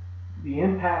then the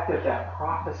impact of that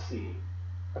prophecy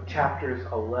of chapters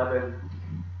 11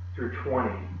 through 20,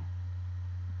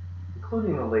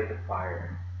 including the lake of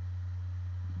fire,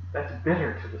 that's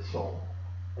bitter to the soul.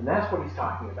 And that's what he's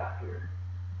talking about here.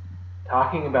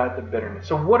 Talking about the bitterness.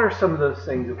 So what are some of those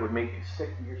things that would make you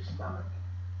sick to your stomach?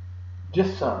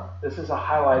 Just some. This is a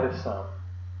highlight of some.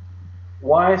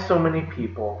 Why so many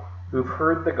people who've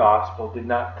heard the gospel did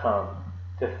not come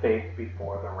to faith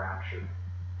before the rapture?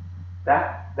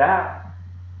 That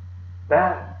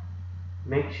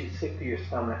makes you sick to your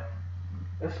stomach.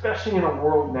 Especially in a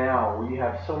world now where you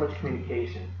have so much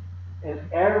communication. And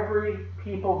every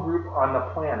people group on the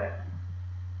planet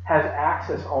has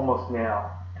access almost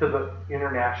now to the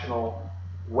international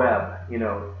web, you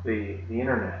know, the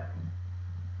internet.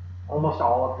 Almost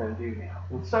all of them do now,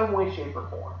 in some way, shape, or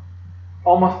form.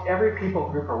 Almost every people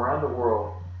group around the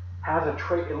world has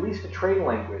at least a trade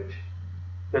language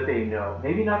that they know.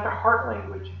 Maybe not their heart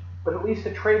language, but at least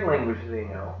a trade language they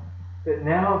know. That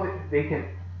now they can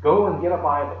go and get a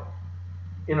Bible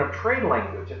in a trade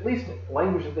language, at least a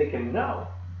language that they can know,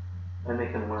 and they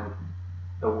can learn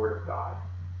the Word of God.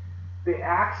 The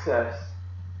access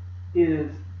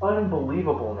is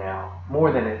unbelievable now,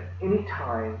 more than at any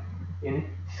time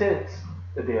since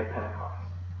the day of Pentecost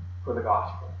for the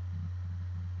gospel.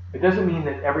 It doesn't mean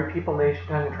that every people, nation,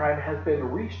 tongue, and tribe has been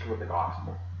reached with the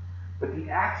gospel, but the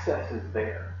access is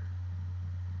there.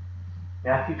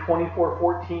 Matthew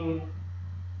 24:14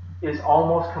 is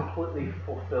almost completely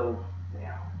fulfilled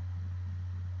now.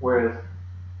 Whereas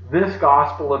this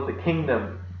gospel of the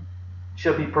kingdom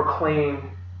shall be proclaimed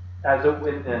as a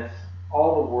witness,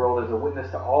 all the world as a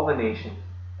witness to all the nations,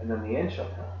 and then the end shall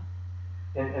come.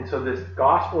 And so this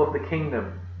gospel of the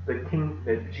kingdom,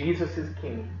 that Jesus is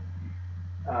king,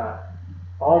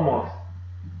 almost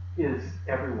is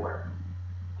everywhere.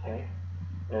 Okay?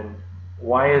 And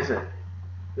why is it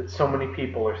that so many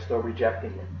people are still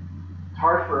rejecting it? It's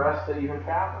hard for us to even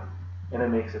fathom, and it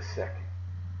makes us sick.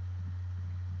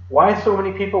 Why so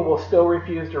many people will still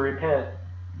refuse to repent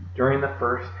during the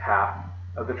first half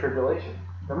of the tribulation?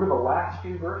 Remember the last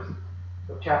few verses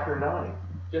of chapter 9,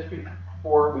 just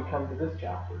before we come to this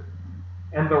chapter.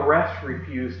 And the rest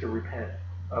refuse to repent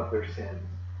of their sins.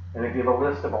 And they give a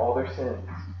list of all their sins.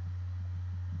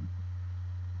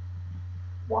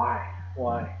 Why?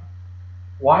 Why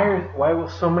will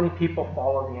so many people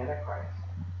follow the Antichrist?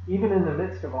 Even in the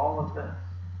midst of all of this,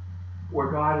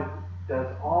 where God does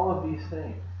all of these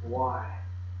things. Why?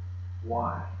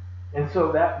 And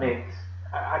so that makes,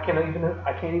 I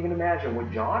can't even imagine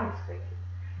what John is thinking.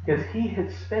 Because he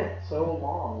had spent so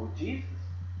long with Jesus.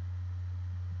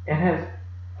 And has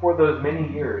for those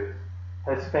many years,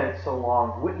 has spent so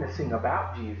long witnessing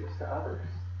about Jesus to others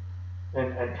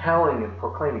and telling and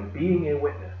proclaiming, being a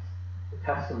witness, a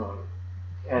testimony,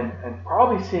 and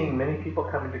probably seeing many people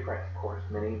come into Christ. Of course,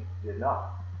 many did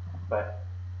not.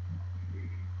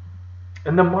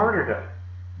 And the martyrdom,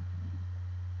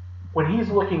 when he's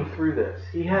looking through this,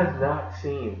 he has not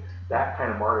seen that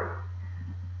kind of martyrdom.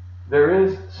 There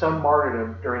is some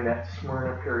martyrdom during that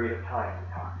Smyrna period of time.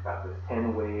 We talked about those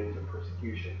 10 waves of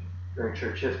persecution during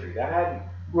church history. That hadn't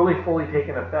really fully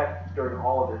taken effect during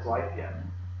all of his life yet.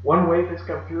 One wave has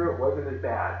come through, it wasn't as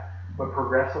bad, but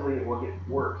progressively it will get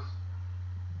worse.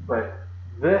 But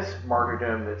this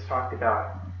martyrdom that's talked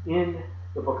about in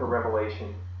the book of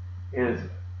Revelation is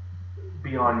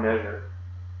beyond measure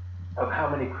of how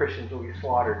many Christians will be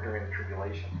slaughtered during the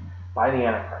tribulation by the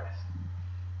Antichrist.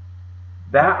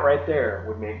 That right there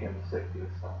would make him sick to his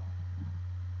stomach.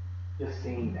 Just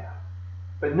seeing that.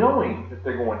 But knowing that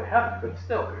they're going to heaven, but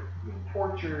still, they're being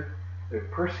tortured, they're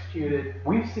persecuted.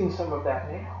 We've seen some of that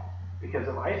now because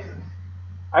of ISIS.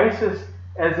 ISIS,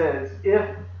 as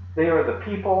if they are the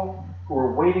people who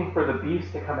are waiting for the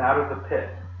beast to come out of the pit.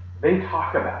 They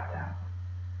talk about that.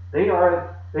 They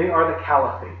are the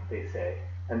caliphate, they say,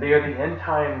 and they are the end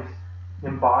times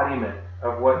embodiment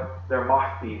of what their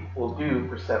Mahdi will do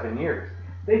for 7 years.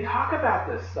 They talk about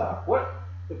this stuff. What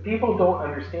the people don't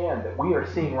understand that we are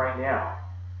seeing right now,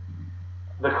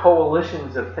 the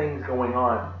coalitions of things going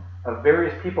on, of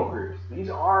various people groups.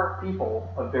 These are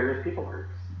people of various people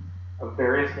groups, of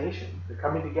various nations. They're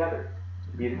coming together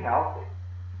to be the caliphate.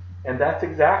 And that's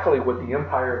exactly what the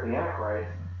empire of the Antichrist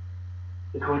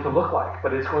is going to look like.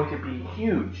 But it's going to be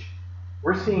huge.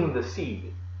 We're seeing the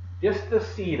seed. Just the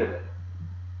seed of it.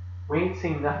 We ain't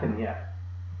seen nothing yet.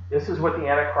 This is what the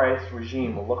Antichrist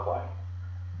regime will look like.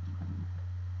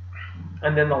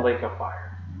 And then the lake of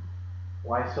fire.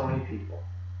 Why so many people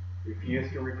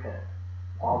refuse to repent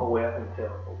all the way up until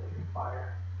the lake of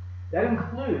fire? That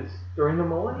includes during the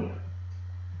millennium.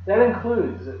 That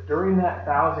includes that during that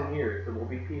 1,000 years there will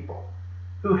be people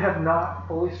who have not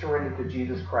fully surrendered to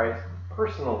Jesus Christ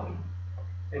personally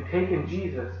and taken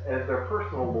Jesus as their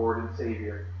personal Lord and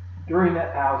Savior during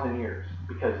that 1,000 years.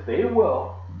 Because they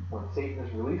will, when Satan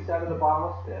is released out of the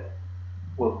bottomless pit,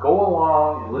 will go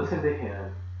along and listen to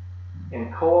him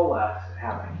and coalesce and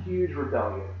have a huge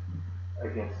rebellion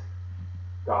against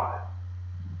God.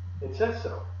 It says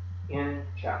so in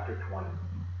chapter 20.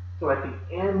 So at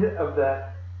the end of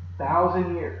that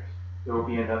 1,000 years, there will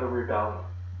be another rebellion.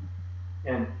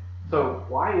 And so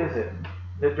why is it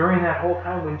that during that whole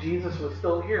time when Jesus was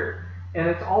still here, and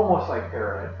it's almost like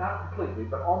paradise, not completely,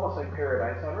 but almost like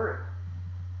paradise on earth.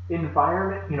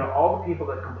 Environment, all the people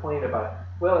that complain about,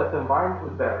 well, if the environment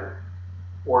was better,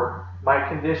 or my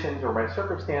conditions or my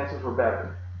circumstances were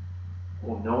better,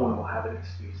 well, no one will have an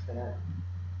excuse then.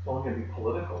 It's only going to be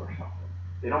political or something.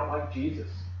 They don't like Jesus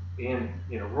being,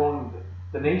 ruling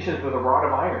the nations with a rod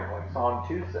of iron, like Psalm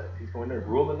 2 says. He's going to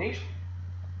rule the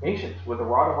nations with a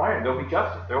rod of iron. There'll be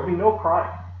justice. There'll be no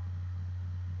crime.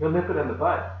 He'll nip it in the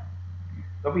bud.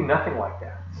 There'll be nothing like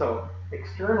that. So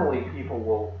externally, people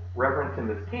will reverence him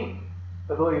as king,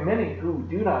 but there'll be many who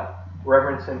do not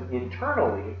reverence him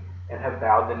internally and have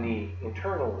bowed the knee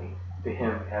internally to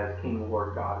him as King,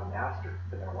 Lord, God, and Master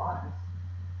in their lives,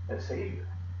 as Savior.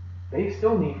 They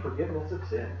still need forgiveness of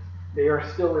sins. They are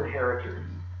still inheritors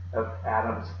of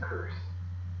Adam's curse.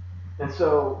 And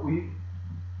so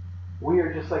we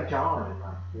are just like John.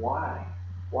 Why?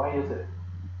 Why is it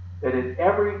that in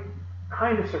every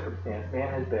kind of circumstance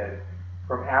man has been,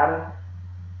 from Adam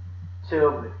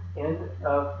till the end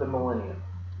of the millennium,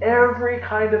 every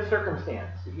kind of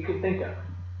circumstance that you can think of,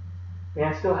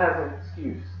 man still has an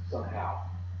excuse somehow.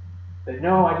 That,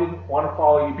 no, I didn't want to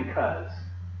follow you because.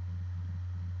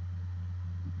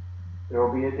 There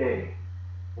will be a day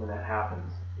when that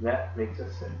happens. And that makes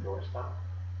us sick to our stomach.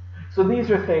 So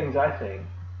these are things, I think,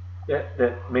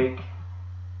 that make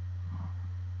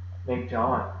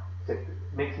John sick,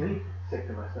 makes me sick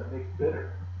to my stomach, makes me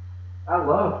bitter. I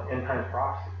love end times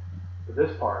prophecy, but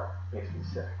this part makes me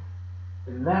sick.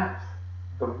 And that's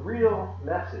the real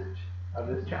message of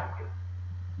this chapter.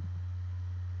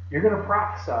 You're going to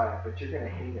prophesy, but you're going to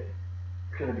hate it.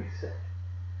 You're going to be sick.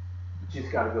 You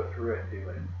just got to go through it and do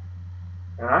it.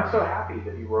 And I'm so happy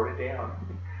that he wrote it down.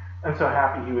 I'm so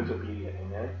happy he was obedient.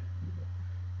 Amen.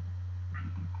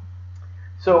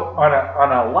 So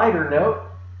on a lighter note,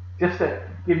 just to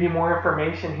give you more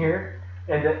information here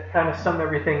and to kind of sum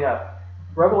everything up,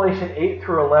 Revelation 8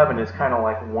 through 11 is kind of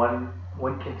like one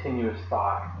continuous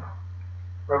thought.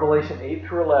 Revelation 8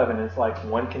 through 11 is like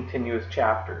one continuous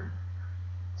chapter.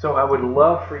 So I would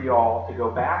love for y'all to go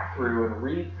back through and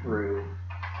read through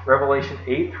Revelation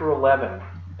 8 through 11,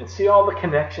 and see all the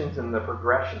connections and the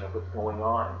progression of what's going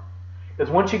on.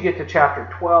 Because once you get to chapter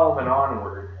 12 and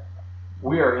onward,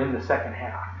 we are in the second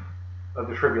half of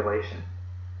the tribulation.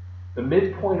 The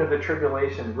midpoint of the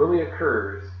tribulation really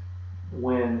occurs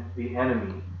when the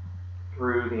enemy,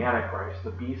 through the Antichrist,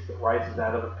 the beast that rises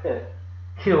out of the pit,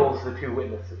 kills the two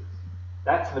witnesses.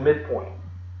 That's the midpoint.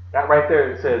 That right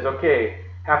there, it says, okay,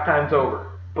 halftime's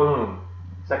over. Boom.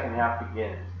 Second half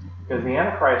begins. Because the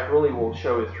Antichrist really will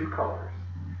show his true colors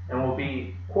and will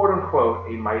be, quote unquote,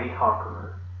 a mighty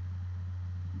conqueror.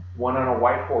 One on a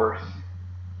white horse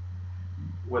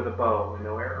with a bow and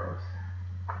no arrows.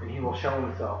 And he will show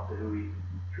himself to who he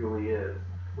truly is.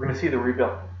 We're going to see the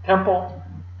rebuilt temple,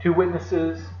 two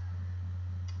witnesses,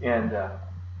 and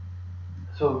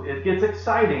so it gets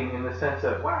exciting in the sense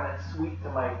of, wow, that's sweet to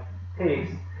my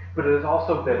taste, but it is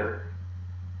also bitter.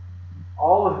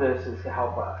 All of this is to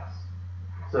help us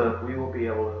so that we will be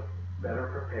able to better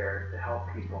prepare to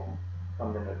help people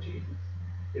come to know Jesus.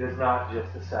 It is not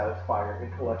just to satisfy our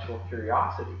intellectual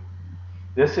curiosity.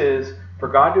 This is for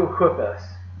God to equip us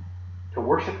to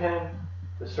worship Him,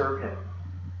 to serve Him.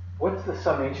 What's the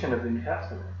summation of the New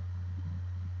Testament?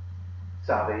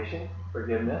 Salvation,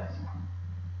 forgiveness,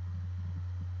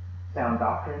 sound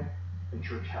doctrine, and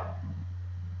church health.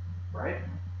 Right?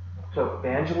 So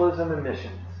evangelism and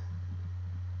missions.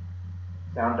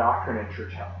 Sound doctrine and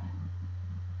church health.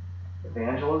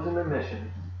 Evangelism and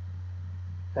missions.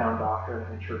 Sound doctrine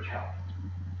and church health.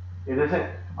 It isn't,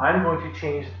 I'm going to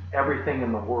change everything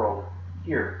in the world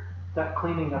here. It's not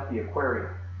cleaning up the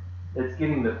aquarium. It's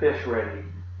getting the fish ready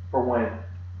for when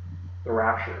the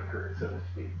rapture occurs, so to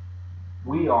speak.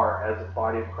 We are, as a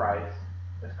body of Christ,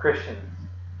 as Christians,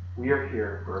 we are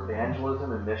here for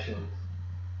evangelism and missions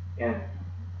and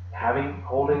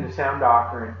holding to sound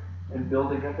doctrine and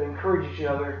building up and encourage each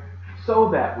other so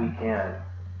that we can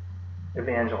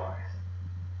evangelize.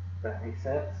 Does that make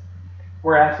sense?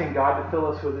 We're asking God to fill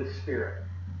us with His Spirit.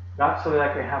 Not so that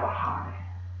I can have a high.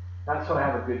 Not so I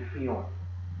have a good feeling.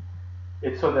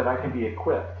 It's so that I can be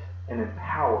equipped and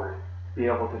empowered to be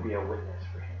able to be a witness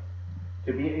for Him.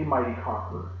 To be a mighty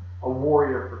conqueror. A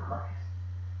warrior for Christ.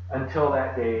 Until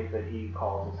that day that He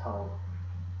calls us home.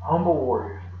 Humble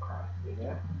warriors for Christ.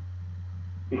 Amen?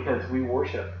 Because we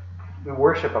worship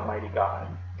a mighty God.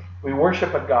 We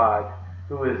worship a God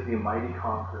who is the mighty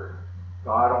conqueror.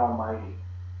 God Almighty.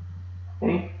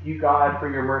 Thank you, God,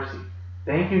 for your mercy.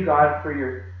 Thank you, God, for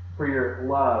your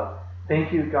love.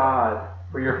 Thank you, God,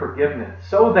 for your forgiveness,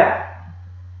 so that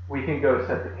we can go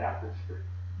set the captives free.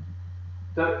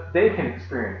 So they can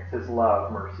experience His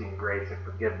love, mercy, and grace and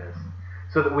forgiveness,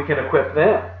 so that we can equip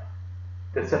them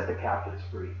to set the captives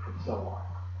free from so on.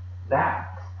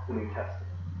 That's the New Testament.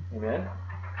 Amen?